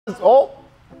Oh!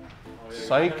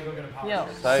 Psych. Yo.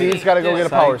 Steve's got to go get a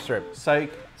power strip.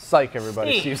 Psych. Psych,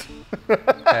 everybody. Steve. Steve's.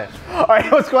 Okay. All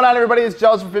right, what's going on, everybody? It's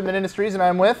Giles from Fitment Industries, and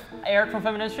I'm with Eric from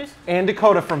Fitment Industries. And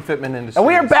Dakota from Fitment Industries. And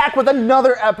we are back with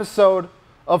another episode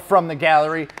of From the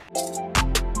Gallery.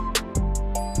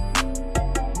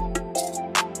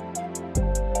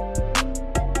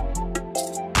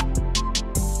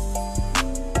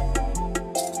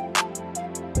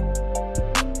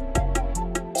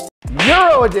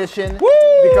 Euro edition,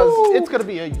 because it's going to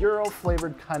be a Euro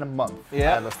flavored kind of month.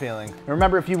 Yeah. I have a feeling. And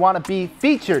remember, if you want to be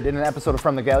featured in an episode of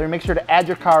From the Gallery, make sure to add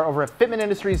your car over at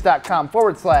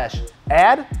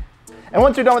fitmentindustries.com/add. And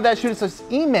once you're done with that, shoot us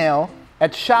an email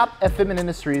at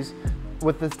shop@fitmentindustries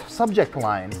with the subject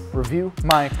line, review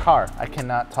my car. I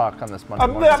cannot talk on this Monday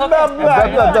morning.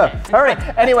 All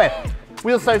right, anyway,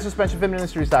 wheels, tires, suspension,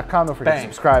 fitmentindustries.com. Don't forget to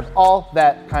subscribe. All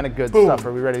that kind of good stuff.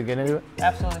 Are we ready to get into it?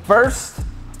 Absolutely. First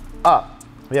up,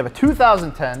 we have a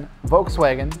 2010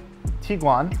 Volkswagen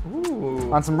Tiguan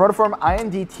on some Rotiform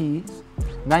INDTs,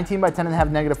 19 by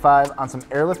 10.5 -5 on some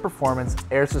airlift performance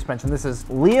air suspension. This is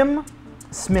Liam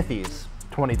Smithy's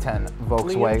 2010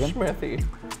 Volkswagen. Liam Smithy.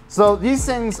 So these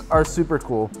things are super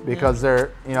cool because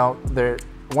they're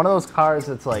one of those cars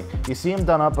that's like, you see them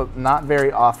done up, but not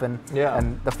very often. Yeah.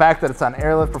 And the fact that it's on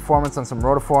airlift performance on some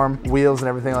Rotiform wheels and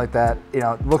everything like that, it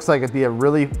looks like it'd be a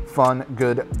really fun,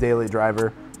 good daily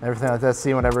driver. Everything like that,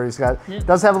 see whatever he's got. Yeah.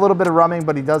 Does have a little bit of rumming,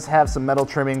 but he does have some metal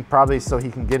trimming, probably so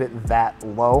he can get it that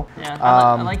low. Yeah,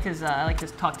 I like his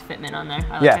tucked fitment on there.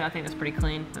 I think that's pretty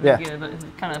clean. Good. It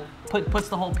kind of puts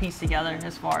the whole piece together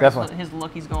as far as his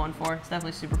look he's going for. It's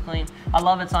definitely super clean. I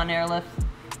love it's on airlift.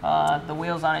 The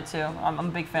wheels on it too. I'm a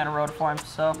big fan of Rotiforms,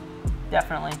 so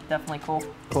definitely cool.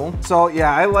 Cool. So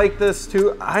yeah, I like this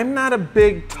too. I'm not a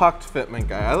big tucked fitment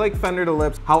guy. I like fender to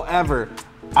lips. However,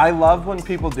 I love when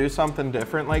people do something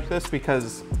different like this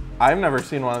because I've never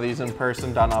seen one of these in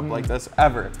person done up like this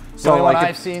ever. So what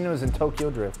I've seen was in Tokyo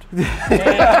Drift.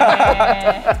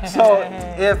 So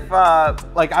if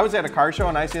like I was at a car show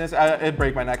and I seen this, it'd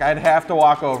break my neck. I'd have to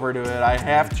walk over to it. I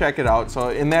have to check it out. So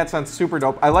in that sense, super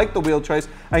dope. I like the wheel choice.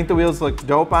 I think the wheels look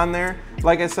dope on there.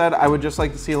 Like I said, I would just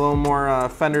like to see a little more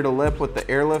fender to lip with the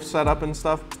airlift setup and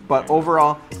stuff. But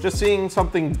overall, just seeing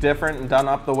something different and done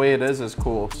up the way it is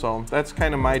cool. So that's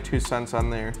kind of my 2 cents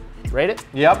on there. Rate it?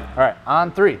 Yep. All right,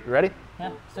 on 3. You ready? Yeah,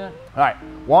 let's do it. All right,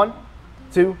 1,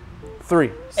 2,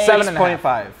 3.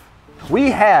 7.5.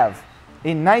 We have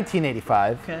a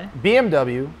 1985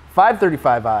 BMW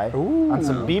 535i on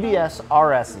some BBS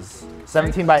RSs,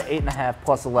 17 by 8.5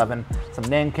 plus 11, some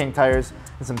Nanking tires,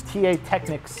 and some TA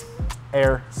Technics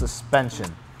air suspension.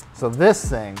 So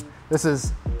this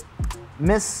is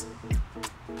Miss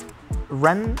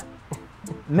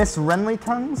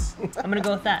Renlington's? I'm gonna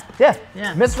go with that. Yeah.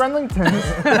 Miss Renlington's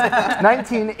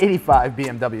 1985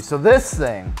 BMW. So this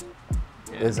thing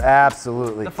is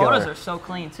absolutely The photos are so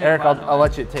clean too. Eric, I'll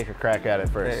let you take a crack at it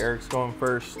first. Yeah, Eric's going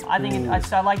first. I think I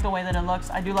like the way that it looks.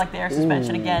 I do like the air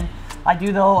suspension again. I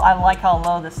do though. I like how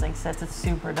low this thing sits. It's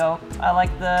super dope. I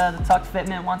like the tucked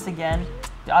fitment once again.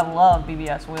 I love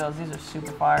BBS wheels. These are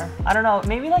super fire. I don't know.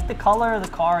 Maybe like the color of the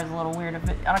car is a little weird.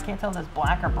 I can't tell if it's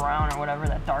black or brown or whatever.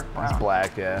 That dark brown. It's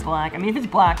black, yeah. Black. I mean, if it's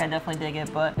black, I definitely dig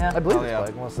it. But yeah. I believe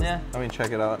it's black. I mean,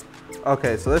 check it out.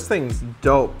 Okay, so this thing's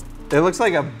dope. It looks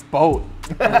like a boat.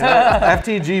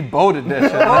 FTG boat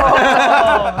edition.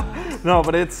 No,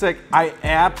 but it's sick. I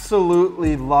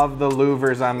absolutely love the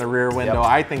louvers on the rear window.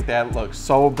 I think that looks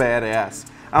so badass.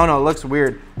 I don't know, it looks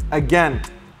weird. Again,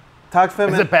 tuck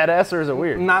fitment. Is it badass or is it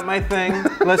weird? Not my thing.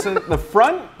 Listen, the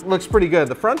front looks pretty good.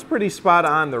 The front's pretty spot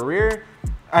on. The rear,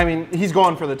 I mean, he's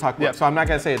going for the tuck look, so I'm not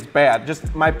gonna say it's bad.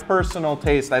 Just my personal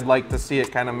taste, I'd like to see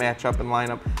it kind of match up and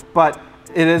line up. But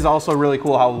it is also really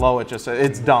cool how low it just is.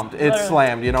 It's dumped, it's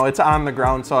slammed, it's on the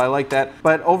ground, so I like that.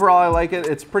 But overall, I like it.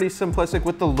 It's pretty simplistic.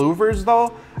 With the louvers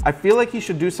though, I feel like he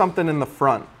should do something in the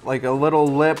front, like a little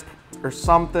lip or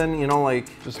something,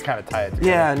 like. Just kind of tie it together.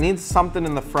 Yeah, it needs something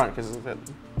in the front, because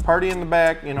party in the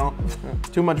back,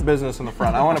 too much business in the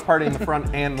front. I want to party in the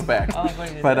front and the back. I like what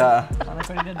you did but there. I like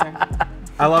what you did there.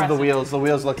 I love the wheels. The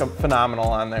wheels look phenomenal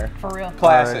on there. For real.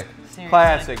 Classic. Seriously.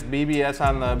 Classic. BBS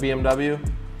on the BMW.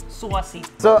 Saucy.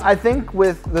 So I think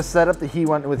with the setup that he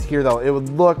went with here, though, it would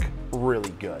look really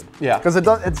good. Yeah. Because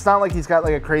it's not like he's got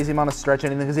like a crazy amount of stretch or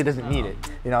anything, because he doesn't need it.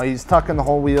 He's tucking the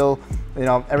whole wheel,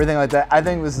 everything like that. I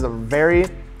think this is a very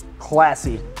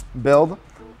classy build.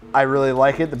 I really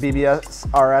like it. The BBS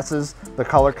RSs, the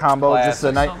color combo, just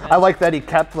a nice. I like that he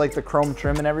kept like the chrome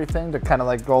trim and everything to kind of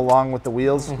like go along with the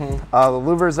wheels. The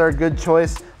louvers are a good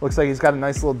choice. Looks like he's got a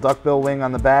nice little duckbill wing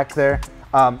on the back there.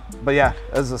 But yeah,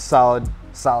 this is a solid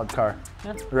car.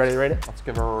 Yeah. Ready to rate it? Let's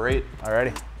give her a rate.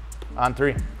 Alrighty. On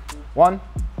 3. 1,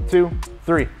 2,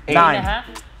 3. 8.5.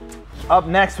 Up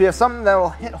next, we have something that will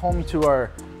hit home to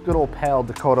our good old pal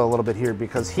Dakota a little bit here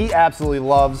because he absolutely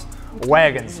loves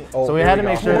wagons. So we had to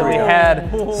make sure that we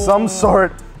had some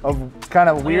sort of kind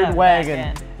of weird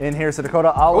wagon in here. So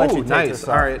Dakota, I'll let you take this off.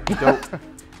 All right, dope.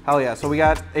 Hell yeah. So we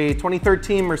got a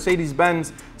 2013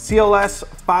 Mercedes-Benz CLS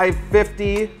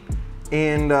 550,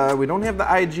 and we don't have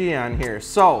the IG on here.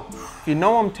 So if you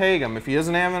know him, tag him. If he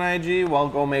doesn't have an IG, well,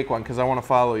 go make one because I want to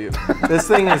follow you. This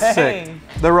thing is sick.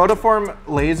 The Rotiform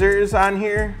laser is on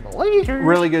here.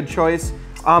 Really good choice.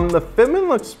 The Fitment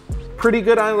looks pretty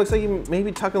good on it. Looks like you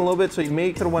maybe tucking a little bit, so you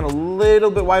maybe could have went a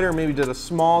little bit wider, or maybe did a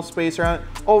small space around it.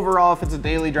 Overall, if it's a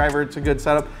daily driver, it's a good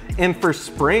setup. And for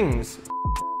springs,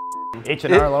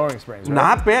 H&R lowering springs, right?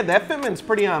 Not bad. That Fitment's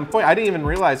pretty on point. I didn't even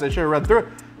realize. I should have read through it.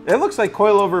 It looks like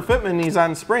coilover Fitment, he's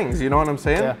on springs. You know what I'm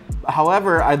saying? Yeah.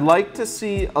 However, I'd like to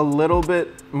see a little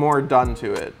bit more done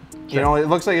to it. Sure. You know, it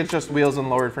looks like it's just wheels and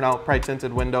lowered for now, probably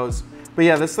tinted windows. But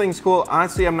yeah, this thing's cool.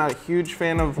 Honestly, I'm not a huge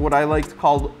fan of what I like to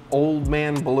call old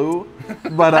man blue.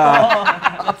 But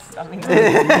that's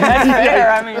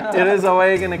fair. I mean, it is a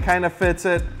wagon. It kind of fits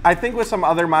it. I think with some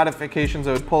other modifications,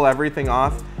 it would pull everything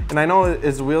off. And I know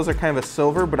his wheels are kind of a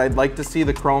silver, but I'd like to see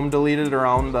the chrome deleted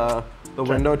around the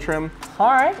window trim.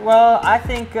 All right. Well, I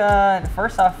think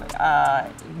first off,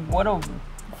 what a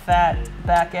fat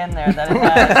back end there that it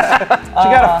has. She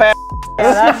got a fat.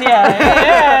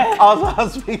 Yeah. I'll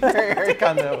speak for Eric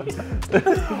on that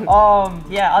one.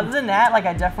 Yeah. Other than that, like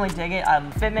I definitely dig it.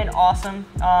 Fitment, awesome.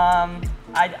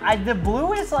 The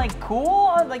blue is like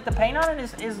cool. Like the paint on it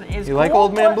is You cool, like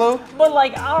old man blue? But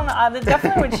like I don't know. They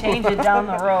definitely would change it down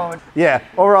the road. Yeah.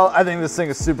 Overall, I think this thing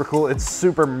is super cool. It's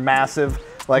super massive.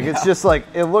 Like it's just like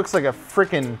it looks like a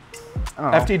freaking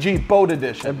FTG boat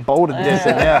edition. Boat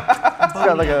edition, yeah. It's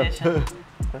got like a.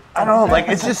 I don't know, like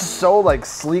it's just so like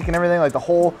sleek and everything. Like the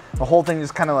whole thing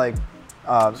just kind of like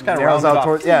narrows out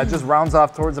towards. Yeah, it just rounds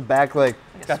off towards the back. Like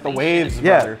it's got the waves.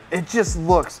 Yeah, brother. It just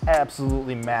looks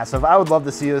absolutely massive. I would love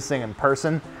to see this thing in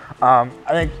person. I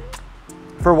think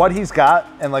for what he's got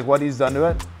and like what he's done to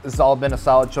it, it's all been a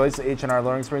solid choice. The H&R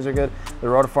lowering springs are good. The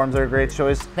Rotiforms are a great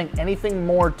choice. I think anything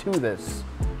more to this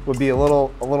would be a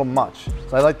little much.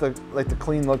 So I like the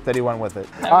clean look that he went with it.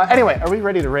 Anyway, are we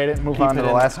ready to rate it and move on to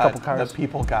the last couple cars? The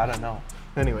people gotta know.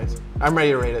 Anyways, I'm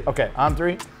ready to rate it. Okay, on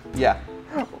 3? Yeah.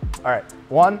 All right,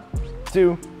 1,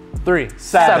 2, 3.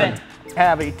 7.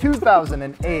 Have a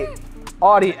 2008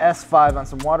 Audi S5 on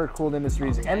some water-cooled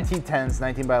Industries MT10s,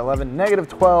 19x11,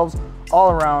 -12s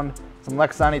all around, some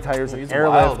Lexani tires, and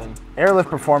airlift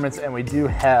performance, and we do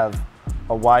have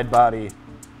a wide body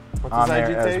on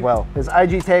there as well. His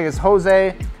IG tag is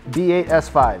Jose B8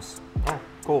 S5s. Oh,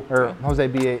 cool. Or Jose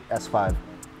B8 S5.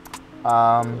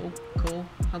 Cool.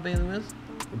 How big are the wheels?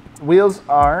 Wheels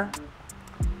are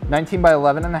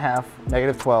 19x11.5,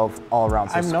 -12 all around.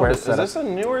 So I've noticed. Is this a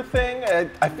newer thing?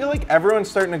 I feel like everyone's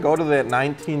starting to go to that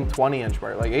 19, 20-inch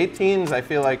mark. Like 18s, I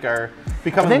feel like are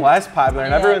becoming less popular,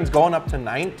 and everyone's going up to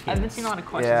 19s. I've been seeing a lot of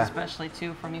questions, especially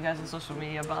too from you guys on social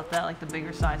media about that, like the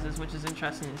bigger sizes, which is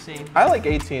interesting to see. I like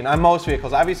 18 on most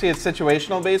vehicles. Obviously, it's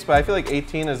situational based, but I feel like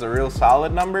 18 is a real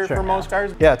solid number for most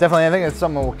cars. Yeah, definitely. I think it's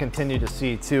something we'll continue to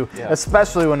see too,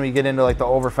 especially when we get into like the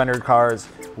over-fendered cars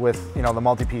with the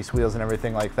multi-piece wheels and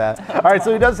everything like that. All right,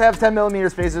 so he does have 10mm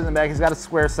spacers in the back. He's got a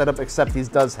square setup, except he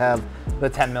does have the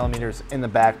 10mm in the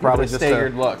back. Probably just a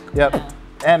staggered look. Yep. Yeah.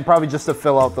 And probably just to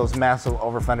fill out those massive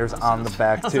over-fenders on the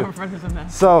back too.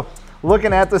 So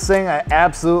looking at this thing, I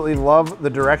absolutely love the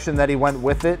direction that he went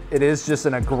with it. It is just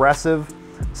an aggressive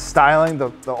styling.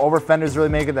 The over-fenders really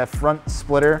make it. That front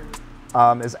splitter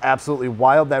is absolutely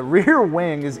wild. That rear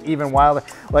wing is even wilder.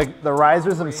 Like the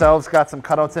risers themselves got some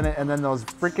cutouts in it, and then those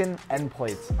freaking end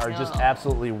plates are just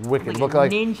absolutely wicked. Look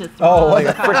like ninja like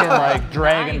a freaking like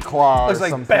dragon claw or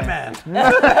something. Looks like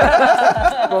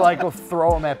Batman. Or like go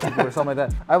throw them at people or something like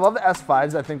that. I love the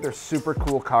S5s. I think they're super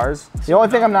cool cars. The only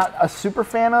thing I'm not a super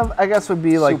fan of, I guess, would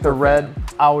be like the red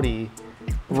Audi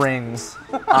rings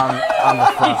on the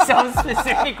front. He's so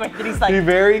specific with it. He's like, be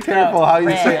very careful how you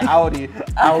say Audi,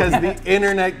 because the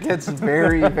internet gets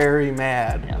very, very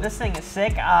mad. Yeah, this thing is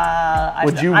sick.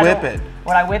 Would you whip it?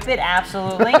 Would I whip it?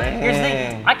 Absolutely. Here's the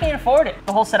thing, I can't afford it.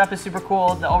 The whole setup is super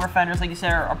cool. The over-fenders, like you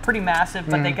said, are pretty massive,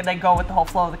 but they go with the whole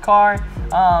flow of the car.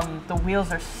 The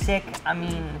wheels are sick. I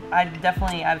mean,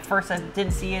 at first I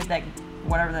didn't see it,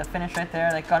 whatever that finish right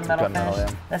there, that gunmetal finish. Yeah.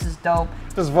 This is dope.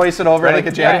 Just voice it over like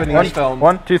a Japanese film.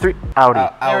 1, 2, 3. Audi.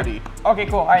 Audi. Okay,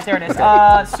 cool. All right, there it is.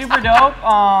 Super dope.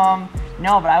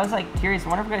 No, but I was like curious. I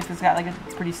wonder if it's got like a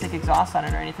pretty sick exhaust on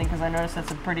it or anything, because I noticed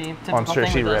that's a pretty typical I'm sure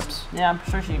thing she with rips. those. Yeah, I'm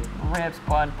sure she rips,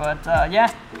 but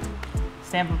yeah.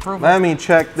 Stamp of approval. Let me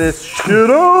check this shit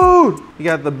out. You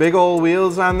got the big old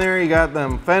wheels on there. You got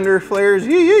them fender flares.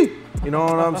 Yee. You know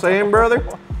what I'm saying, brother?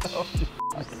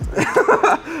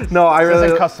 No, I really.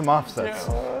 It's custom offsets.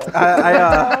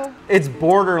 It's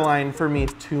borderline for me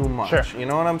too much. Sure. You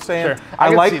know what I'm saying? Sure.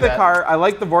 I like the that. car. I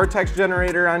like the vortex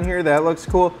generator on here. That looks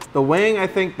cool. The wing, I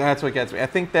think that's what gets me. I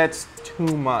think that's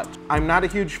too much. I'm not a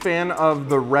huge fan of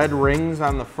the red rings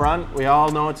on the front. We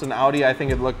all know it's an Audi. I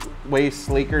think it looked way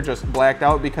sleeker, just blacked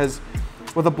out, because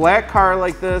with a black car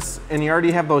like this, and you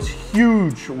already have those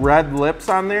huge red lips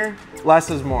on there, less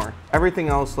is more. Everything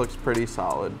else looks pretty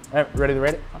solid. All right, ready to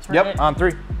rate it? Let's rate Yep, it. on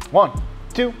 3. 1,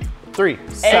 2, 3.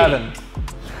 7.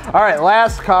 All right,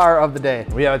 last car of the day.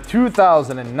 We have a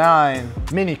 2009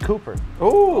 Mini Cooper.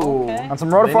 Ooh. Okay. On some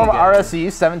Rotiform Mini guy. RSE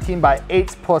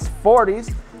 17x8s plus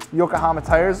 40s. Yokohama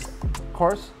tires, of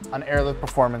course, on airlift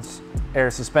performance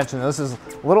air suspension. This is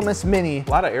Little Miss Mini.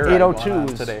 A lot of air going on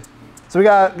 802s today. So we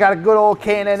got a good old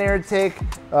K&N air intake,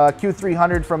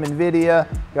 Q300 from NVIDIA.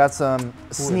 Got some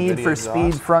Sneed NVIDIA for exhaust.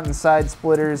 speed front and side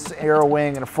splitters, aero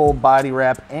wing, and a full body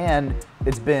wrap, and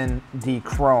it's been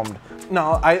de-chromed.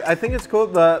 No, I think it's cool.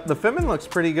 The Fitment looks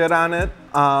pretty good on it.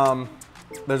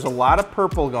 There's a lot of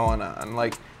purple going on.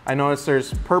 Like, I noticed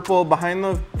there's purple behind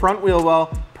the front wheel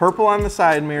well, purple on the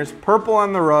side mirrors, purple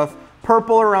on the roof,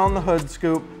 purple around the hood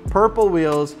scoop, purple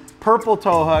wheels, purple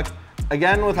tow hook.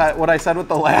 Again, with what I said with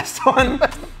the last one,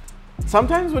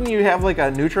 sometimes when you have like a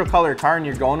neutral color car and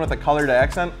you're going with a color to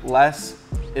accent, less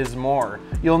is more.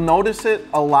 You'll notice it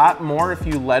a lot more if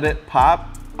you let it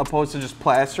pop, opposed to just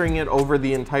plastering it over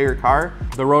the entire car.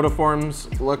 The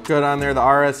Rotiforms look good on there, the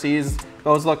RSEs,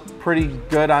 those look pretty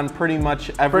good on pretty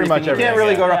much everything. You can't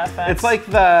really go wrong. Yeah, it's like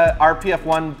the RPF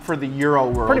one for the Euro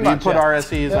world. Pretty much, you put yeah.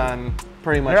 RSEs on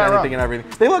pretty much You're not anything and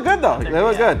everything. They look good though, they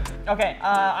look good. Okay,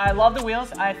 I love the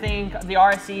wheels. I think the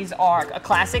RSEs are a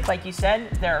classic, like you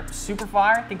said. They're super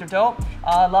fire. I think they're dope.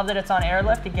 I love that it's on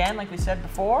airlift again, like we said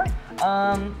before.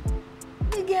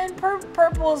 Again,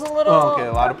 purple is a little. Oh, okay,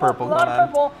 a lot of purple going on. A lot of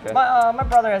purple. Okay. My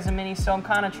brother has a Mini, so I'm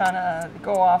kind of trying to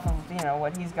go off of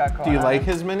what he's got going on. Do you like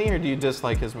his Mini or do you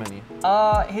dislike his Mini?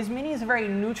 His Mini is very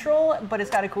neutral, but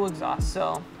it's got a cool exhaust.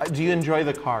 So. Do you enjoy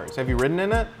the cars? Have you ridden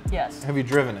in it? Yes. Have you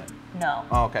driven it? No.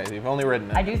 Oh, okay, you've only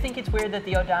ridden it. I do think it's weird that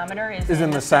the odometer is in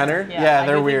the center? Yeah,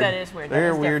 they're I do weird. Think that is weird. They're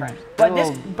that is weird.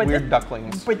 Different. They're weird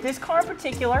ducklings. But this car in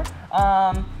particular,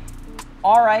 all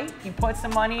right, you put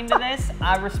some money into this.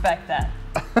 I respect that.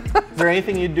 Is there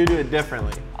anything you'd do to it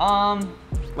differently?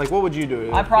 Like what would you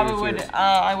do? I probably would.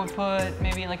 I would put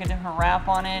maybe like a different wrap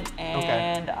on it,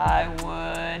 and Okay. I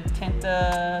would tint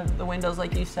the windows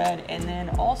like you said, and then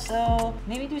also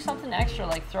maybe do something extra,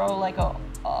 like throw like a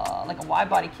wide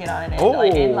body kit on it,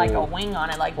 and like a wing on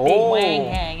it, like big wing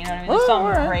hang. You know what I mean? Like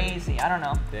something crazy. I don't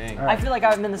know. Dang. I feel like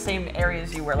I'm in the same area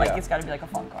as you, where like it's got to be like a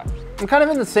fun car. I'm kind of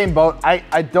in the same boat.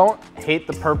 I don't hate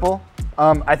the purple.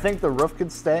 I think the roof could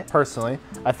stay, personally.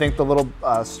 I think the little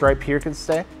stripe here could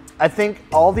stay. I think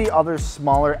all the other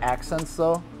smaller accents,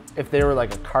 though, if they were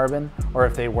like a carbon or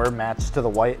if they were matched to the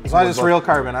white. As long as it's real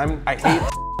carbon. I hate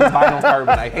vinyl carbon.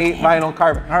 I hate vinyl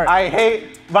carbon. All right. I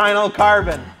hate vinyl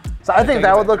carbon. So I think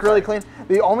that would look really clean.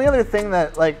 The only other thing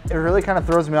that it really kind of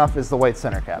throws me off is the white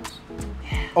center caps.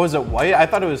 Oh, is it white? I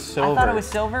thought it was silver. I thought it was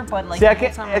silver, but like See, I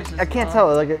can't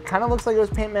tell. Like it kind of looks like it was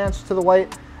paint matched to the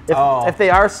white. If they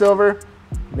are silver,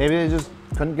 maybe they just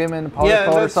couldn't get them in powder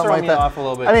color or something like that. Off a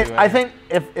little bit I mean, too, I think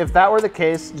if that were the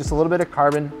case, just a little bit of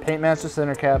carbon, paint match the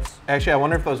center caps. Actually, I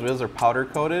wonder if those wheels are powder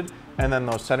coated, and then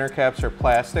those center caps are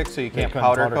plastic, so you can't couldn't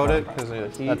powder powder coat it coat. because of the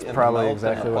heat That's and probably the melt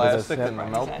exactly and the what it is, plastic yeah. and the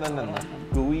melting and the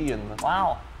gooey and the.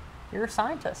 Wow, you're a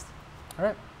scientist. All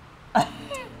right.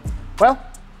 Well,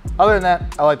 other than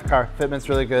that, I like the car. Fitment's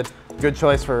really good. Good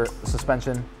choice for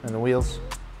suspension and the wheels.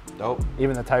 Dope.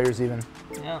 Even the tires, even.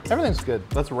 Yeah. Everything's good.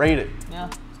 Let's rate it. Yeah,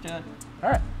 let's do it. All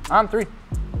right, on 3.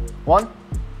 1,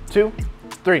 2,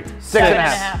 3.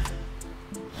 6.5.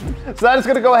 So that is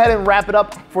going to go ahead and wrap it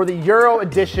up for the Euro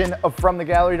edition of From the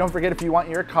Gallery. Don't forget, if you want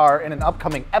your car in an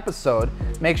upcoming episode,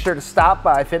 make sure to stop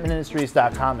by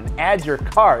fitmentindustries.com and add your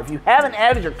car. If you haven't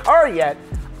added your car yet,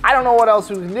 I don't know what else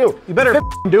we can do. You better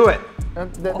do it.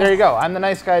 There you go. I'm the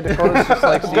nice guy. Dakota's just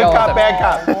like Good cop, bad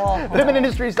cop.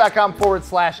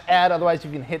 fitmentindustries.com/add. Otherwise,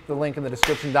 you can hit the link in the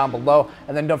description down below.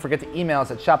 And then don't forget to email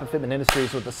us at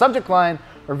shop@fitmentindustries with the subject line,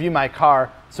 review my car,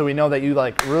 so we know that you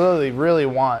like really, really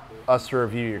want us to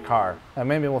review your car. And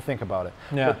maybe we'll think about it.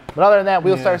 Yeah. But other than that,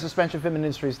 Wheel Star Suspension,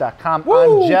 fitmentindustries.com.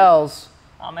 I'm Gels.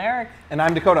 I'm Eric. And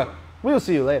I'm Dakota. We will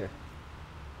see you later.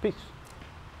 Peace.